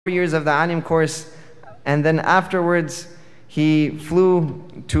years of the alim course, and then afterwards he flew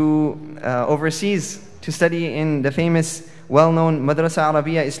to overseas to study in the famous, well-known Madrasa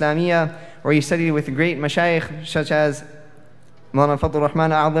Arabiya Islamiyya, where he studied with great mashayikh such as Mawlana Fadlur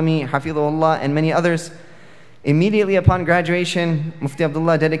Rahman A'zami, Hafidhullah, and many others. Immediately upon graduation, Mufti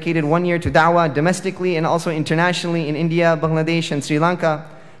Abdullah dedicated 1 year to da'wah domestically and also internationally in India, Bangladesh, and Sri Lanka.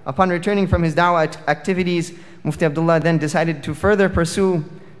 Upon returning from his da'wah activities, Mufti Abdullah then decided to further pursue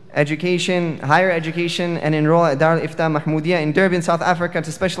education, higher education, and enroll at Dar al-Ifta Mahmudiyya in Durban, South Africa, to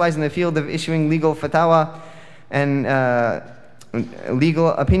specialize in the field of issuing legal fatwa and legal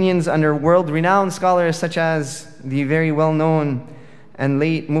opinions under world-renowned scholars such as the very well-known and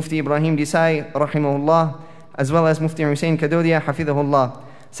late Mufti Ibrahim Desai, rahimahullah, as well as Mufti Hussein Kadodia, hafidhahullah.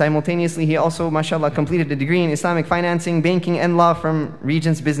 Simultaneously, he also, mashallah, completed a degree in Islamic financing, banking, and law from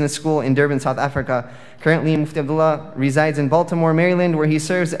Regent's Business School in Durban, South Africa. Currently, Mufti Abdullah resides in Baltimore, Maryland, where he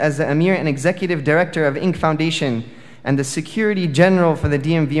serves as the Amir and Executive Director of Inc. Foundation and the Security General for the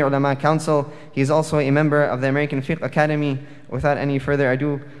DMV Ulama Council. He is also a member of the American Fiqh Academy. Without any further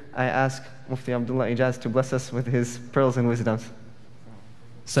ado, I ask Mufti Abdullah Aijaz to bless us with his pearls and wisdoms.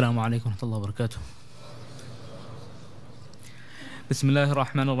 Assalamu alaikum wa rahmatullahi wa barakatuh. Bismillahir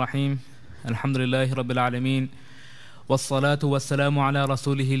Rahmanir Rahim. Alhamdulillahi Rabbil Alameen. Wassalatu wassalamu ala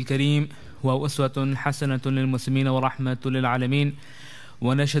rasulihil kareem. Wa uswatun hasanatun lil muslimeen wa rahmatun lil alameen.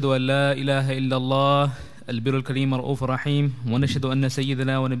 Wa nashhadu an la ilaha illallah al-birrul kareem ar-raufur rahim. Wa nashhadu anna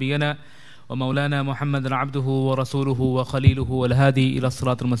sayyidina wa nabiyyana wa maulana Muhammadan abduhu wa rasuluhu wa khaliluhu wal hadi ila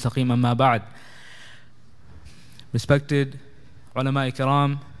siratul mustaqim, amma ba'd. Respected ulama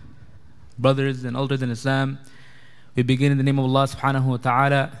kiram, brothers and elders in Islam, we begin in the name of Allah subhanahu wa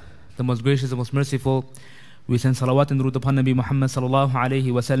ta'ala, the most gracious and most merciful. We send salawat and durood upon Nabi Muhammad sallallahu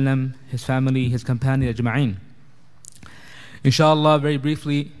alayhi wa sallam, his family, his companion, ajma'een. Inshallah, very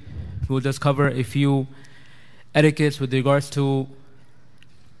briefly, we'll just cover a few etiquettes with regards to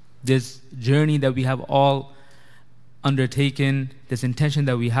this journey that we have all undertaken, this intention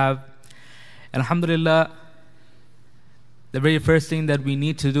that we have. And alhamdulillah, the very first thing that we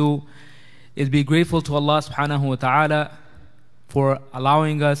need to do is be grateful to Allah subhanahu wa ta'ala for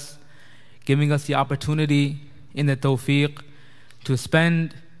allowing us, giving us the opportunity in the tawfiq to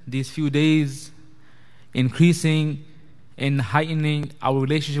spend these few days increasing and heightening our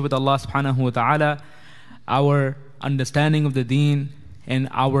relationship with Allah subhanahu wa ta'ala, our understanding of the deen, and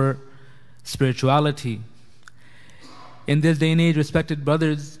our spirituality. In this day and age, respected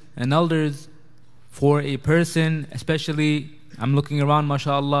brothers and elders, for a person, especially, I'm looking around,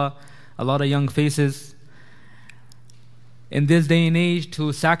 mashallah, a lot of young faces, in this day and age,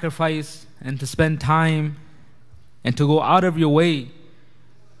 to sacrifice and to spend time and to go out of your way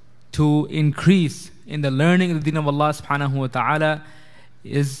to increase in the learning of the deen of Allah subhanahu wa ta'ala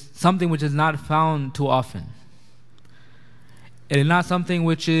is something which is not found too often. It is not something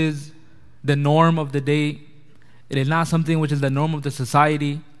which is the norm of the day. It is not something which is the norm of the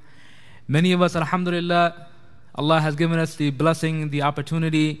society. Many of us, alhamdulillah, Allah has given us the blessing, the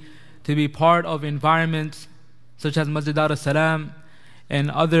opportunity to be part of environments such as Masjid Dar al-Salam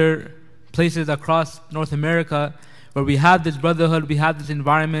and other places across North America where we have this brotherhood, we have this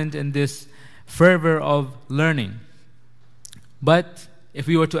environment and this fervor of learning. But if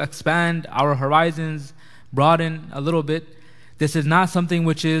we were to expand our horizons, broaden a little bit, this is not something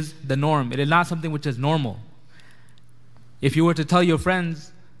which is the norm. It is not something which is normal. If you were to tell your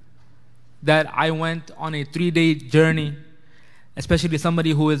friends that I went on a 3-day journey, especially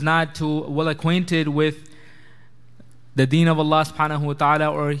somebody who is not too well acquainted with the deen of Allah subhanahu wa ta'ala,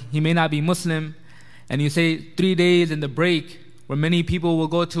 or he may not be Muslim, and you say 3 days in the break where many people will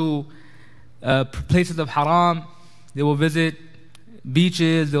go to places of haram, they will visit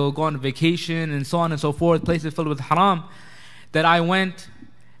beaches, they will go on vacation and so on and so forth, places filled with haram, that I went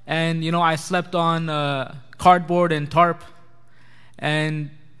and I slept on cardboard and tarp, and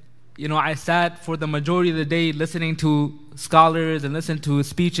I sat for the majority of the day listening to scholars and listening to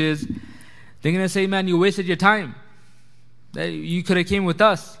speeches. They're going to say, man, you wasted your time. You could have came with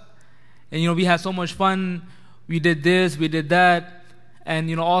us. And we had so much fun. We did this, we did that,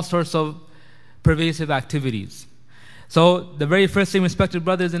 and all sorts of pervasive activities. So the very first thing, respected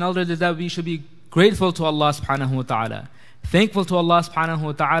brothers and elders, is that we should be grateful to Allah subhanahu wa ta'ala. Thankful to Allah subhanahu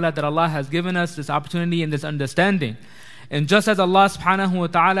wa ta'ala that Allah has given us this opportunity and this understanding. And just as Allah subhanahu wa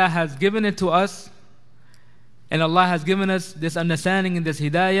ta'ala has given it to us, and Allah has given us this understanding and this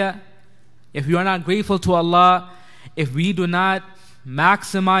hidayah, if we are not grateful to Allah, if we do not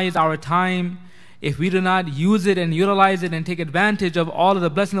maximize our time, if we do not use it and utilize it and take advantage of all of the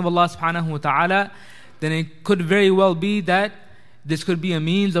blessing of Allah subhanahu wa ta'ala, then it could very well be that this could be a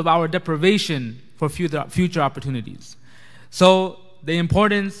means of our deprivation for future opportunities. So the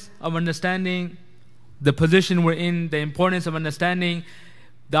importance of understanding the position we're in, the importance of understanding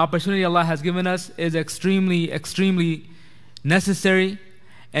the opportunity Allah has given us is extremely, extremely necessary.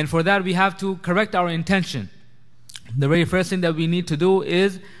 And for that we have to correct our intention. The very first thing that we need to do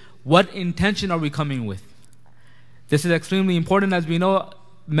is, what intention are we coming with? This is extremely important. As we know,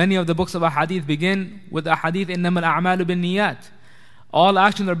 many of the books of ahadith begin with ahadith, إِنَّمَا الْأَعْمَالُ بِالنِّيَّاتِ. All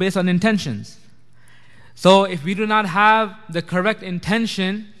actions are based on intentions. So if we do not have the correct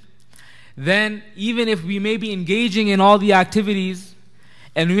intention, then even if we may be engaging in all the activities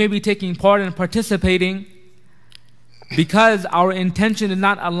and we may be taking part and participating, because our intention is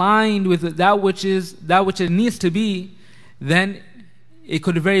not aligned with that which it needs to be, then it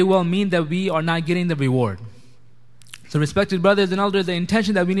could very well mean that we are not getting the reward. So respected brothers and elders, the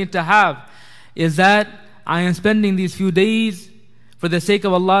intention that we need to have is that I am spending these few days for the sake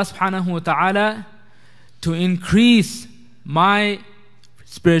of Allah subhanahu wa ta'ala to increase my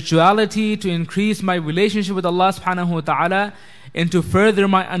spirituality, to increase my relationship with Allah subhanahu wa ta'ala, and to further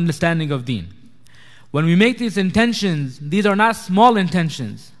my understanding of deen. When we make these intentions, these are not small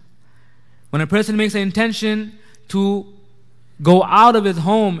intentions. When a person makes an intention to go out of his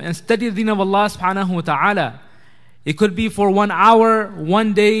home and study the deen of Allah subhanahu wa ta'ala, it could be for 1 hour,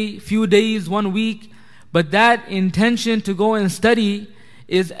 1 day, few days, 1 week, but that intention to go and study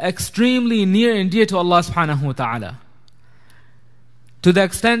is extremely near and dear to Allah subhanahu wa ta'ala. To the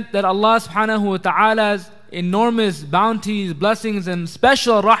extent that Allah subhanahu wa ta'ala's enormous bounties, blessings, and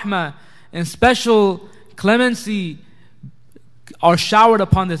special rahmah and special clemency are showered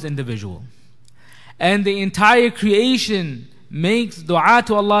upon this individual. And the entire creation makes dua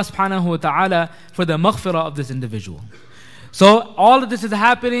to Allah subhanahu wa ta'ala for the maghfirah of this individual. So all of this is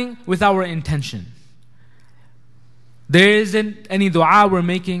happening with our intention. There isn't any dua we're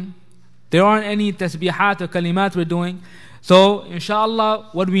making. There aren't any tasbihat or kalimat we're doing. So inshallah,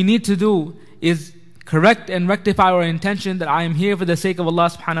 what we need to do is correct and rectify our intention that I am here for the sake of Allah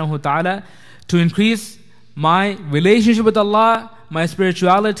subhanahu wa ta'ala, to increase my relationship with Allah, my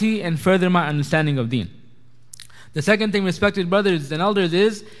spirituality, and further my understanding of deen. The second thing, respected brothers and elders,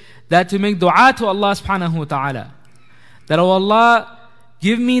 is that to make dua to Allah subhanahu wa ta'ala. That, oh Allah,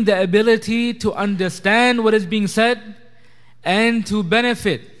 give me the ability to understand what is being said and to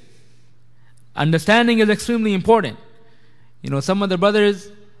benefit. Understanding is extremely important. You know, some of the brothers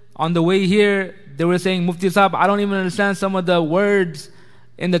on the way here, they were saying, Mufti Sahab, I don't even understand some of the words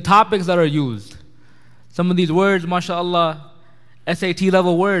in the topics that are used. Some of these words, mashallah, SAT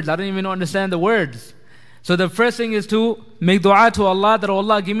level words, I don't even understand the words. So the first thing is to make dua to Allah, that, oh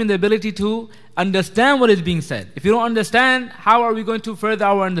Allah, give me the ability to understand what is being said. If you don't understand, how are we going to further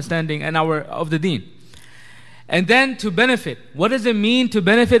our understanding and of the deen? And then to benefit. What does it mean to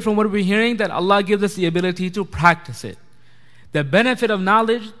benefit from what we're hearing? That Allah gives us the ability to practice it. The benefit of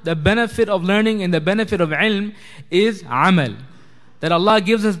knowledge, the benefit of learning, and the benefit of ilm is amal. That Allah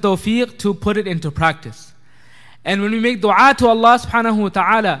gives us tawfiq to put it into practice. And when we make dua to Allah subhanahu wa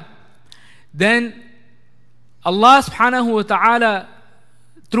ta'ala, then Allah subhanahu wa ta'ala,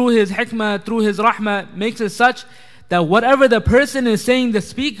 through His hikmah, through His rahmah, makes it such that whatever the person is saying, the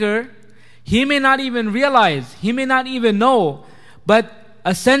speaker, he may not even realize, he may not even know, but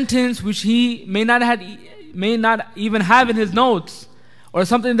a sentence which he may not even have in his notes, or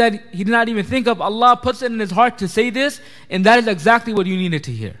something that he did not even think of, Allah puts it in his heart to say this, and that is exactly what you needed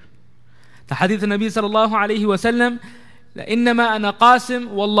to hear. The hadith of Nabi sallallahu alayhi wa sallam, إِنَّمَا أَنَا قَاسِمْ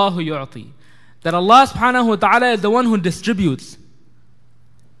وَاللَّهُ يُعْطِي. That Allah subhanahu wa ta'ala is the one who distributes.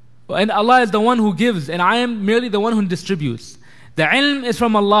 And Allah is the one who gives, and I am merely the one who distributes. The ilm is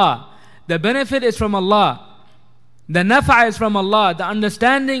from Allah. The benefit is from Allah. The nafa is from Allah. The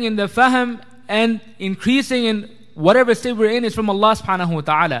understanding and the fahm and increasing in whatever state we're in is from Allah subhanahu wa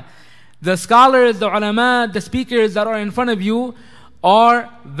ta'ala. The scholars, the ulama, the speakers that are in front of you are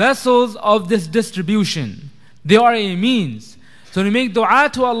vessels of this distribution. They are a means. So to make dua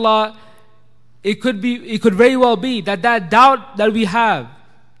to Allah, it could very well be that doubt that we have,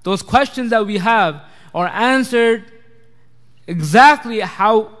 those questions that we have, are answered exactly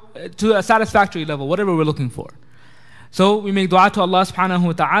how, to a satisfactory level, whatever we're looking for. So we make dua to Allah subhanahu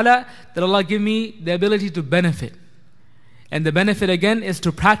wa ta'ala that Allah give me the ability to benefit. And the benefit again is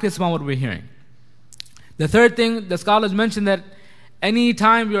to practice upon what we're hearing. The third thing, the scholars mentioned that any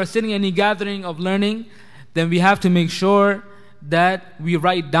time we are sitting in any gathering of learning, then we have to make sure that we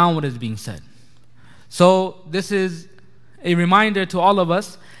write down what is being said. So this is a reminder to all of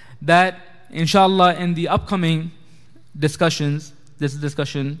us that inshallah in the upcoming discussions, this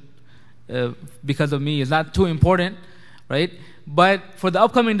discussion because of me is not too important, right? But for the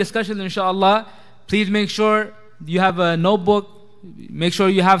upcoming discussions, inshallah, please make sure you have a notebook, make sure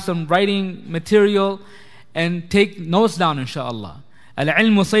you have some writing material, and take notes down, inshallah.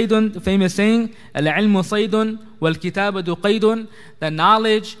 Al-ilmu saydun, the famous saying, Al-ilmu saydun wal-kitabatu qaydun, that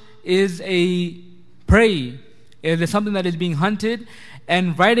knowledge is a prey. It is something that is being hunted,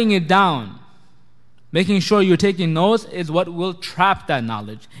 and writing it down, making sure you're taking notes, is what will trap that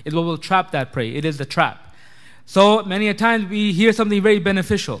knowledge, is what will trap that prey. It is the trap. So many a times we hear something very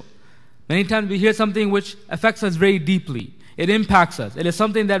beneficial. Many times we hear something which affects us very deeply. It impacts us. It is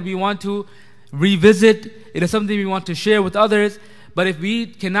something that we want to revisit. It is something we want to share with others. But if we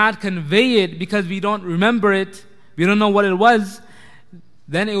cannot convey it because we don't remember it, we don't know what it was,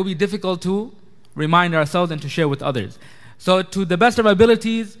 then it will be difficult to remind ourselves and to share with others. So to the best of our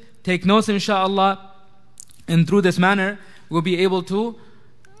abilities, take notes, inshallah, and through this manner, we'll be able to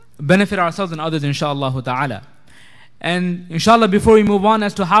benefit ourselves and others, inshallah ta'ala. And inshallah, before we move on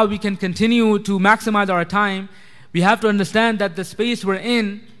as to how we can continue to maximize our time, we have to understand that the space we're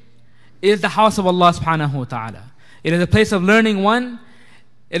in is the house of Allah subhanahu wa ta'ala. It is a place of learning, one.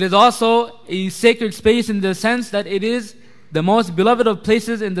 It is also a sacred space in the sense that it is the most beloved of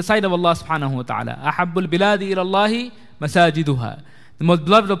places in the sight of Allah subhanahu wa ta'ala. أَحَبُّ الْبِلَادِ إِلَى اللَّهِ مَسَاجِدُهَا. The most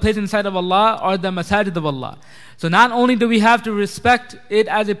beloved of places in the sight of Allah are the masajid of Allah. So not only do we have to respect it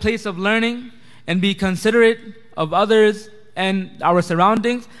as a place of learning and be considerate of others and our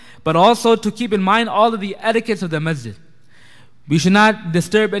surroundings, but also to keep in mind all of the etiquettes of the masjid. We should not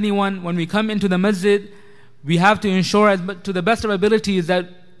disturb anyone when we come into the masjid. We have to ensure to the best of our abilities that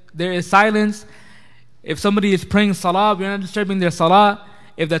there is silence. If somebody is praying salah, we are not disturbing their salah.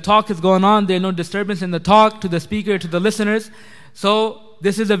 If the talk is going on, there is no disturbance in the talk to the speaker, to the listeners. So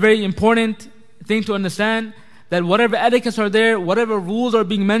this is a very important thing to understand, that whatever etiquettes are there, whatever rules are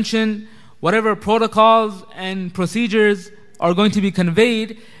being mentioned, whatever protocols and procedures are going to be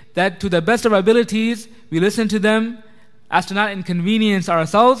conveyed, that to the best of our abilities, we listen to them as to not inconvenience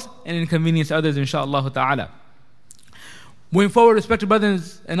ourselves and inconvenience others, inshaAllah ta'ala. Moving forward, respected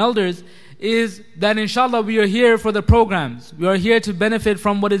brothers and elders, is that inshallah we are here for the programs. We are here to benefit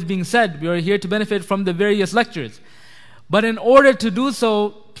from what is being said. We are here to benefit from the various lectures. But in order to do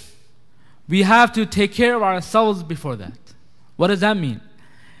so, we have to take care of ourselves before that. What does that mean?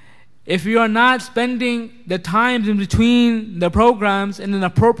 If we are not spending the times in between the programs in an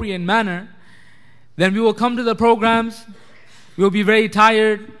appropriate manner, then we will come to the programs, we will be very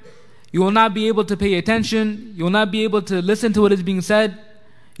tired, you will not be able to pay attention, you will not be able to listen to what is being said,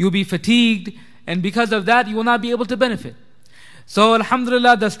 you will be fatigued, and because of that, you will not be able to benefit. So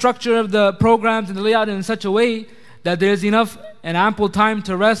alhamdulillah, the structure of the programs and the layout in such a way that there is enough and ample time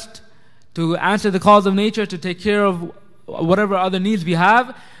to rest, to answer the calls of nature, to take care of whatever other needs we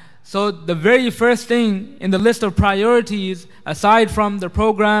have. So the very first thing in the list of priorities, aside from the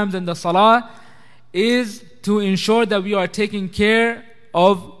programs and the salah, is to ensure that we are taking care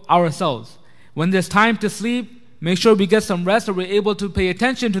of ourselves. When there's time to sleep, make sure we get some rest, so we're able to pay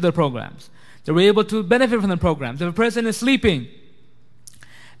attention to the programs, that we're able to benefit from the programs. If a person is sleeping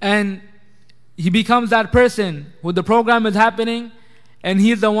and he becomes that person who the program is happening and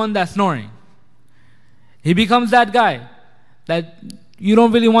he's the one that's snoring, he becomes that guy that you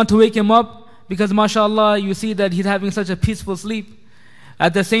don't really want to wake him up because mashallah you see that he's having such a peaceful sleep.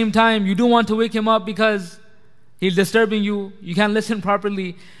 At the same time, you do want to wake him up because he's disturbing you, you can't listen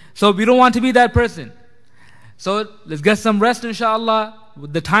properly. So we don't want to be that person. So let's get some rest, inshallah.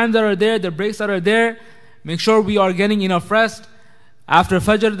 With the times that are there, the breaks that are there, make sure we are getting enough rest. After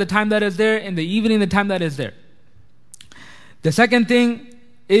Fajr, the time that is there, in the evening, the time that is there. The second thing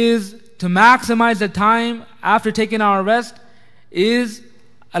is to maximize the time after taking our rest is,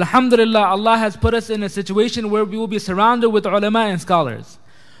 alhamdulillah, Allah has put us in a situation where we will be surrounded with ulama and scholars.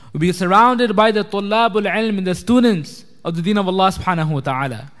 We'll be surrounded by the tullabul ilm and the students of the deen of Allah subhanahu wa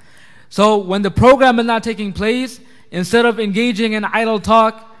ta'ala. So when the program is not taking place, instead of engaging in idle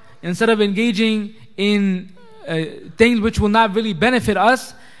talk, instead of engaging in things which will not really benefit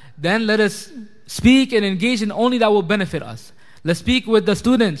us, then let us speak and engage in only that will benefit us. Let's speak with the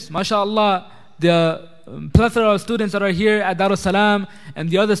students, mashallah, the plethora of students that are here at Darus Salam and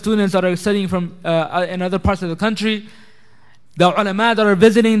the other students that are studying from in other parts of the country, the ulama that are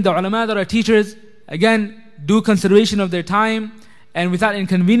visiting, the ulama that are teachers. Again, do consideration of their time, and without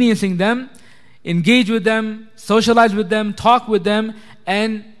inconveniencing them, engage with them, socialize with them, talk with them,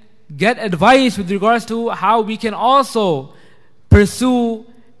 and get advice with regards to how we can also pursue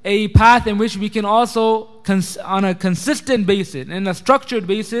a path in which we can also, on a consistent basis, in a structured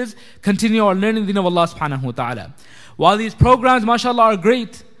basis, continue our learning the deen of Allah subhanahu wa ta'ala. While these programs, mashallah, are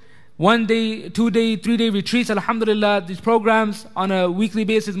great, 1 day, 2 day, 3 day retreats. Alhamdulillah, these programs on a weekly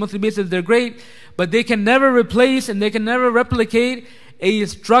basis, monthly basis, they're great. But they can never replace and they can never replicate a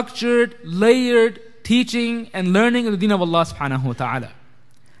structured, layered teaching and learning of the deen of Allah subhanahu wa ta'ala.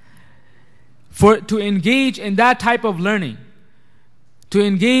 To engage in that type of learning, to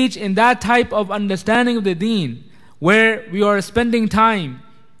engage in that type of understanding of the deen, where we are spending time,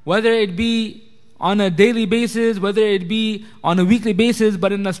 whether it be on a daily basis, whether it be on a weekly basis,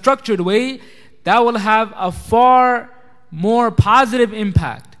 but in a structured way, that will have a far more positive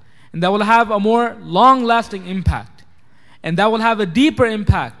impact, and that will have a more long-lasting impact, and that will have a deeper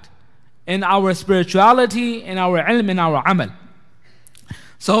impact in our spirituality, in our ilm, in our amal.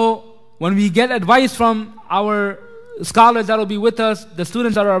 So when we get advice from our scholars that will be with us, the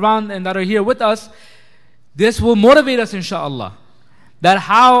students that are around and that are here with us, this will motivate us, inshallah. That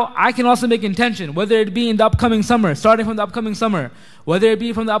how I can also make intention, whether it be in the upcoming summer, starting from the upcoming summer, whether it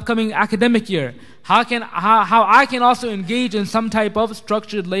be from the upcoming academic year, how I can also engage in some type of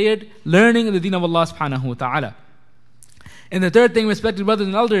structured, layered learning in the deen of Allah subhanahu wa ta'ala. And the third thing, respected brothers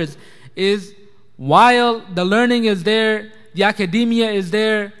and elders, is while the learning is there, the academia is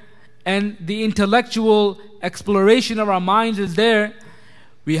there, and the intellectual exploration of our minds is there,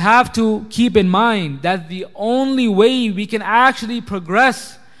 we have to keep in mind that the only way we can actually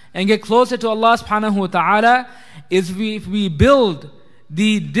progress and get closer to Allah subhanahu wa ta'ala is if we build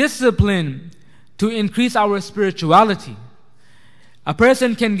the discipline to increase our spirituality. A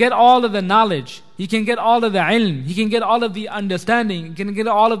person can get all of the knowledge, he can get all of the ilm, he can get all of the understanding, he can get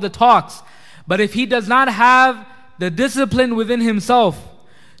all of the talks, but if he does not have the discipline within himself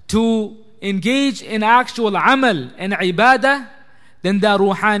to engage in actual amal and ibadah, then the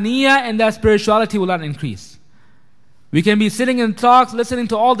ruhaniyah and that spirituality will not increase. We can be sitting in talks, listening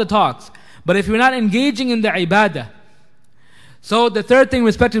to all the talks, but if we're not engaging in the ibadah. So the third thing,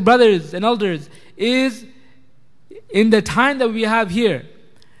 respected brothers and elders, is in the time that we have here,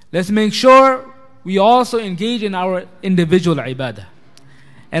 let's make sure we also engage in our individual ibadah.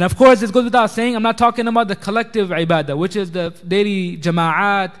 And of course, this goes without saying, I'm not talking about the collective ibadah, which is the daily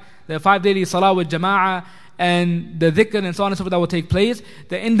jama'at, the 5 daily salah with jama'ah, and the dhikr and so on and so forth that will take place.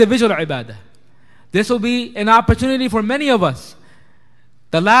 The individual ibadah. This will be an opportunity for many of us.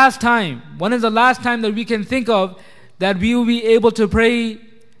 The last time, when is the last time that we can think of that we will be able to pray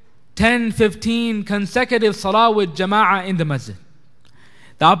 10, 15 consecutive salah with jama'ah in the masjid?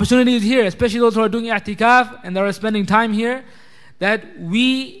 The opportunity is here, especially those who are doing i'tikaf and that are spending time here, that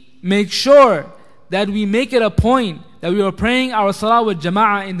we make sure that we make it a point that we are praying our salah with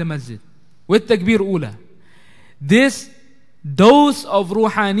jama'ah in the masjid, with takbir ula. This dose of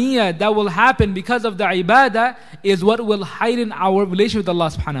ruhaniyah that will happen because of the ibadah is what will heighten our relationship with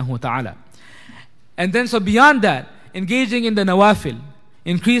Allah subhanahu wa ta'ala. And then so beyond that, engaging in the nawafil,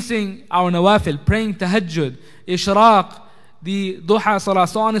 increasing our nawafil, praying tahajjud, ishraq, the duha salah,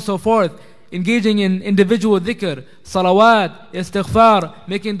 so on and so forth, engaging in individual dhikr, salawat, istighfar,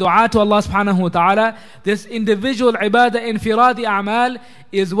 making dua to Allah subhanahu wa ta'ala. This individual ibadah, infiradi a'mal,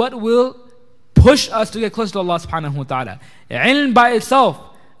 is what will push us to get close to Allah subhanahu wa ta'ala. Ilm by itself,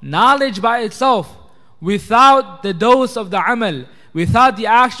 knowledge by itself, without the dose of the amal, without the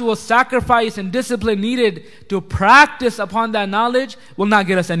actual sacrifice and discipline needed to practice upon that knowledge, will not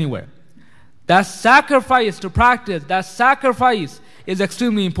get us anywhere. That sacrifice to practice, that sacrifice is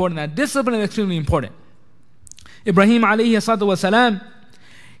extremely important. That discipline is extremely important. Ibrahim alayhi salatu wa salam,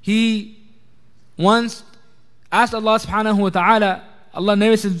 he once asked Allah subhanahu wa ta'ala, Allah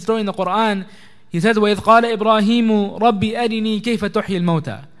narrates his story in the Quran, he says, وَإِذْ قَالَ إِبْرَاهِيمُ رَبِّ أَرِنِي كَيْفَ تُحْيِي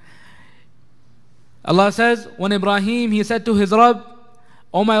الْمَوْتَى. Allah says, when Ibrahim, he said to his Rabb,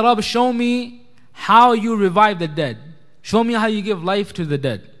 "O my Rabb, show me how you revive the dead. Show me how you give life to the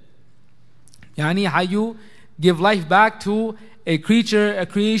dead." Yani how you give life back to a creature, a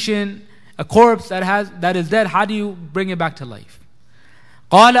creation, a corpse that is dead. How do you bring it back to life?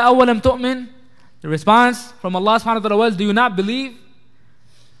 قَالَ أَوَّلَمْ تُؤْمِنْ. The response from Allah subhanahu wa ta'ala was, do you not believe?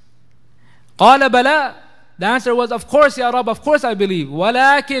 قَالَ بَلَا. The answer was, of course, Ya Rabb, of course I believe.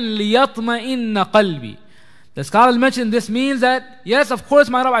 وَلَكِنْ لِيَطْمَئِنَّ قَلْبِي. The scholars mentioned this means that, yes, of course,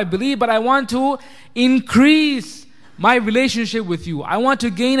 my Rabb, I believe, but I want to increase my relationship with you. I want to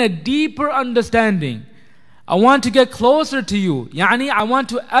gain a deeper understanding. I want to get closer to you. Yani, I want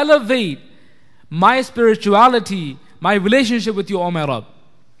to elevate my spirituality, my relationship with you, O my Rabb.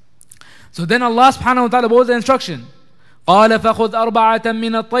 So then Allah subhanahu wa ta'ala was the instruction. قال فخذ أربعة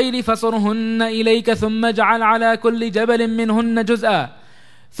من الطير فصرهن إليك ثم اجعل على كل جبل منهن جزءا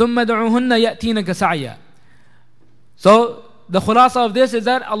ثم دعوهن يأتينك سعيا. So the khulasa of this is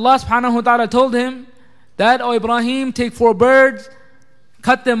that Allah subhanahu wa ta'ala told him that, O Ibrahim, take 4 birds,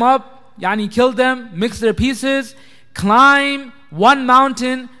 cut them up, yani kill them, mix their pieces, climb one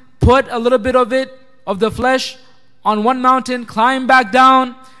mountain, put a little bit of it, of the flesh on one mountain, climb back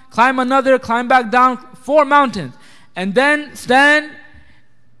down, climb another, climb back down, 4 mountains, and then stand,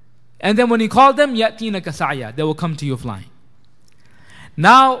 and then when he called them, يَأْتِينَكَ سَعْيًا, they will come to you flying.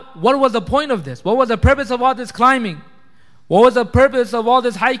 Now, what was the point of this? What was the purpose of all this climbing? What was the purpose of all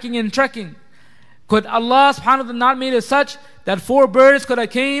this hiking and trekking? Could Allah subhanahu wa ta'ala not made it such that 4 birds could have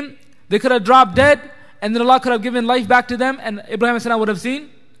came, they could have dropped dead, and then Allah could have given life back to them, and Ibrahim as-salam would have seen?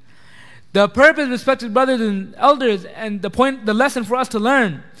 The purpose, respected brothers and elders, and the lesson for us to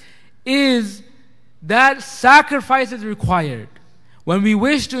learn is that sacrifice is required. When we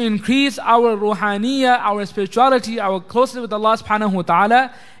wish to increase our ruhaniyah, our spirituality, our closeness with Allah subhanahu wa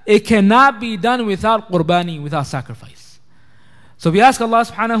ta'ala, it cannot be done without qurbani, without sacrifice. So we ask Allah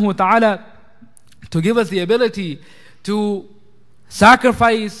subhanahu wa ta'ala to give us the ability to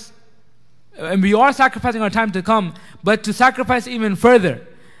sacrifice, and we are sacrificing our time to come, but to sacrifice even further.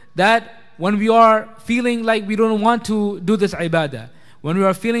 That when we are feeling like we don't want to do this ibadah, when we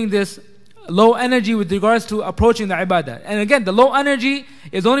are feeling this low energy with regards to approaching the ibadah. And again, the low energy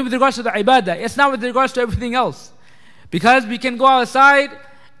is only with regards to the ibadah. It's not with regards to everything else. Because we can go outside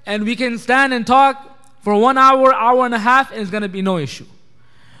and we can stand and talk for 1 hour, hour and a half, and it's going to be no issue.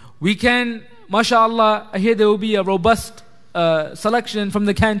 We can, mashallah, I hear there will be a robust selection from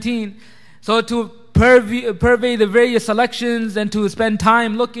the canteen. So to purvey the various selections and to spend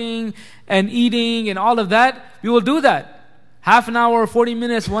time looking and eating and all of that, we will do that. Half an hour, 40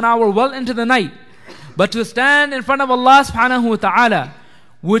 minutes, 1 hour, well into the night. But to stand in front of Allah subhanahu wa ta'ala,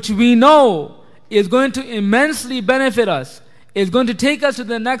 which we know is going to immensely benefit us, is going to take us to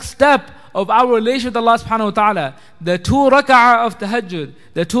the next step of our relation with Allah subhanahu wa ta'ala, the 2 rak'ah of tahajjud,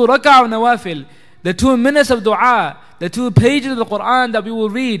 the 2 rak'ah of nawafil, the 2 minutes of dua, the 2 pages of the Quran that we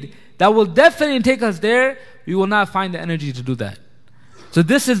will read, that will definitely take us there, we will not find the energy to do that. So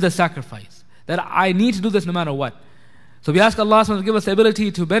this is the sacrifice, that I need to do this no matter what. So we ask Allah to give us the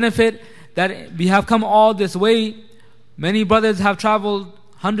ability to benefit, that we have come all this way. Many brothers have traveled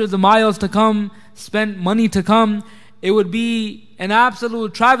hundreds of miles to come, spent money to come. It would be an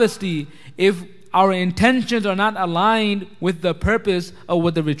absolute travesty if our intentions are not aligned with the purpose of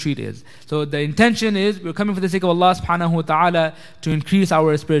what the retreat is. So the intention is, we're coming for the sake of Allah subhanahu wa ta'ala, to increase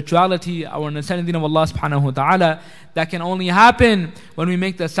our spirituality, our understanding of Allah subhanahu wa ta'ala. That can only happen when we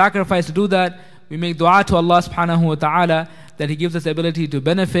make the sacrifice to do that. We make dua to Allah subhanahu wa ta'ala that He gives us the ability to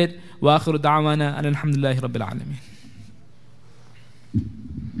benefit. Wa akhiru da'wana and alhamdulillahi rabbil alameen.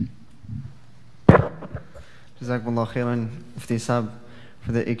 Jazakumullah khairan, Mufti Sahib,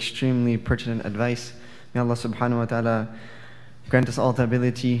 for the extremely pertinent advice. May Allah subhanahu wa ta'ala grant us all the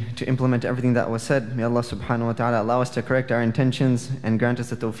ability to implement everything that was said. May Allah subhanahu wa ta'ala allow us to correct our intentions and grant us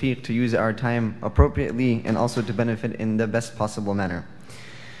the tawfiq to use our time appropriately and also to benefit in the best possible manner.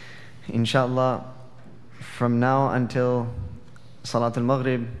 Inshallah, from now until Salat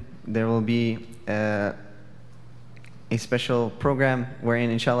al-Maghrib, there will be a special program wherein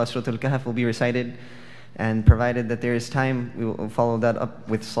inshallah Surah Al-Kahf will be recited, and provided that there is time, we will follow that up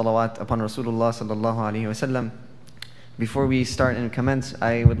with salawat upon Rasulullah sallallahu alaihi wasallam. Before we start and commence,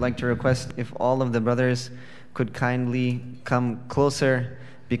 I would like to request if all of the brothers could kindly come closer,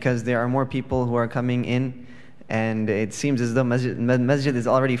 because there are more people who are coming in, and it seems as though masjid is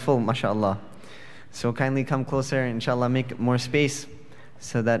already full, mashallah. So kindly come closer, inshallah, make more space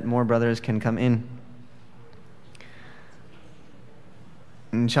so that more brothers can come in.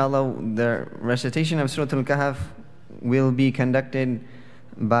 Inshallah, the recitation of Surah Al-Kahf will be conducted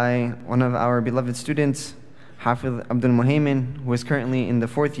by one of our beloved students, Hafiz Abdul Muhaymin, who is currently in the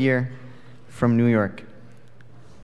 4th year from New York.